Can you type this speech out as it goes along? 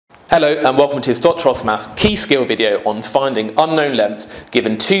Hello and welcome to his Dr. Maths key skill video on finding unknown lengths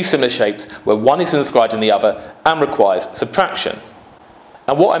given two similar shapes where one is inscribed in the other and requires subtraction.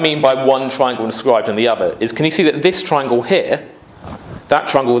 And what I mean by one triangle inscribed in the other is, can you see that this triangle here, that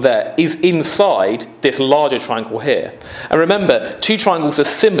triangle there, is inside this larger triangle here? And remember, two triangles are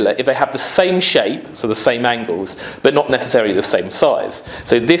similar if they have the same shape, so the same angles, but not necessarily the same size.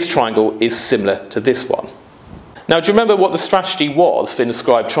 So this triangle is similar to this one. Now, do you remember what the strategy was for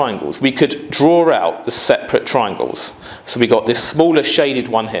inscribed triangles? We could draw out the separate triangles. So we got this smaller shaded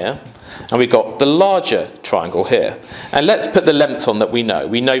one here, and we got the larger triangle here. And let's put the lengths on that we know.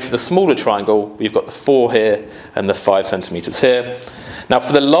 We know for the smaller triangle, we've got the 4 here and the 5 centimetres here. Now,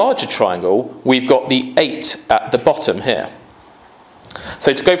 for the larger triangle, we've got the 8 at the bottom here.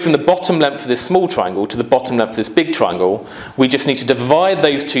 So to go from the bottom length of this small triangle to the bottom length of this big triangle, we just need to divide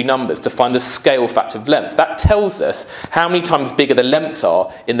those two numbers to find the scale factor of length. That tells us how many times bigger the lengths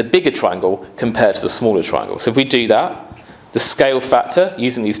are in the bigger triangle compared to the smaller triangle. So if we do that, the scale factor,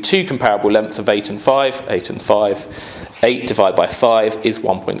 using these two comparable lengths of 8 and 5, 8 divided by 5 is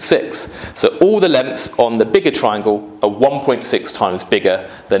 1.6. So all the lengths on the bigger triangle are 1.6 times bigger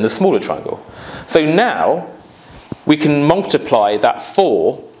than the smaller triangle. So now we can multiply that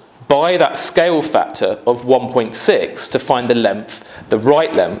 4 by that scale factor of 1.6 to find the length, the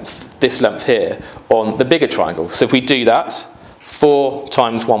right length, this length here, on the bigger triangle. So if we do that, 4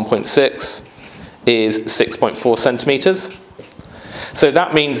 times 1.6 is 6.4 centimetres. So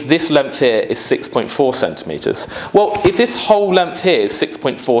that means this length here is 6.4 centimetres. Well, if this whole length here is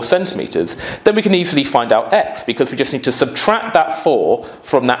 6.4 centimetres, then we can easily find out x, because we just need to subtract that 4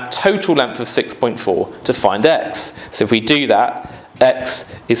 from that total length of 6.4 to find x. So if we do that,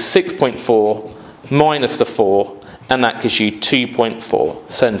 x is 6.4 minus the 4, and that gives you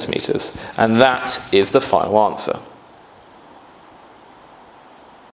 2.4 centimetres. And that is the final answer.